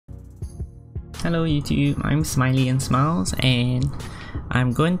Hello YouTube, I'm Smiiley Smiiles and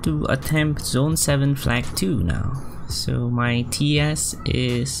I'm going to attempt Zone 7 Flag 2 now. So my TS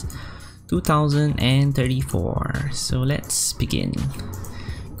is 2034, so let's begin.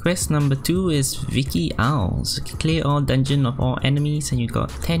 Quest number 2 is Vicky Isle. So clear all dungeon of all enemies and you got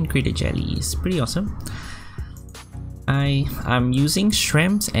 10 critter jellies. Pretty awesome. I'm using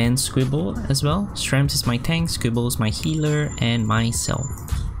Shrems and Scribble as well. Shrems is my tank, Scribble is my healer, and myself.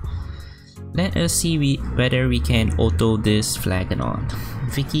 Let us see whether we can auto this flag or not.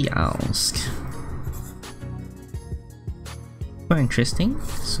 Vicky Isles. Quite interesting.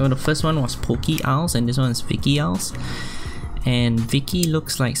 So the first one was Pokey Isles and this one is Vicky Isles. And Vicky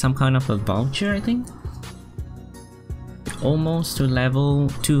looks like some kind of a voucher, I think. Almost to level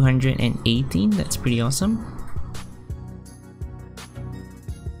 218, that's pretty awesome.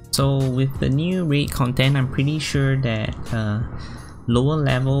 So with the new raid content, I'm pretty sure that lower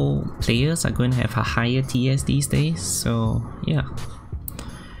level players are going to have a higher TS these days. So yeah,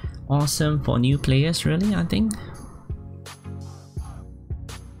 awesome for new players really, I think.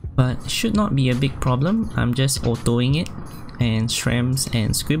 But should not be a big problem. I'm just autoing it, and Shrems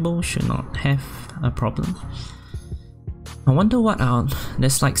and Scribble should not have a problem. I wonder what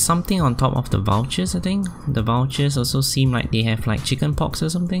there's like something on top of the vouchers. I think the vouchers also seem like they have like chicken pox or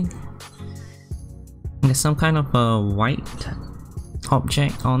something. There's some kind of a white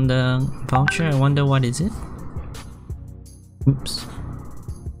object on the voucher. I wonder what is it. Oops.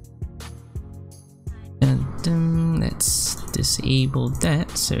 And let's disable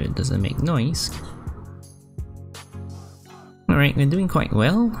that so it doesn't make noise. Alright, we're doing quite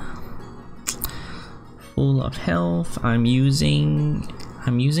well. Full of health. I'm using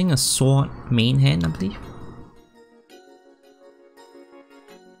a sword main hand, I believe.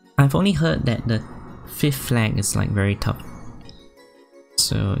 I've only heard that the 5th flag is like very tough.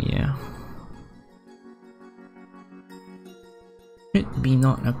 So yeah. Should be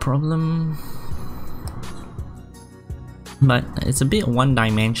not a problem. But it's a bit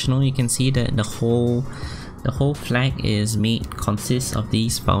one-dimensional. You can see that the whole flag consists of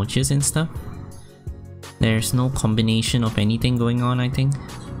these vouchers and stuff. There's no combination of anything going on, I think.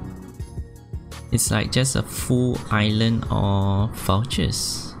 It's like just a full island of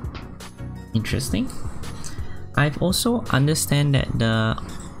vouchers. Interesting. I've also understand that the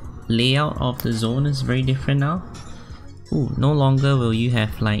layout of the zone is very different now. Ooh, no longer will you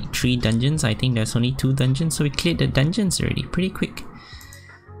have like 3 dungeons. I think there's only 2 dungeons, so we cleared the dungeons already pretty quick.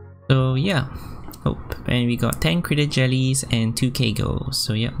 So yeah, and we got 10 critter jellies and 2k gold.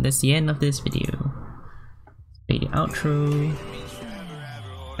 So yeah, that's the end of this video. Play the outro.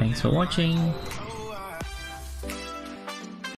 Thanks for watching.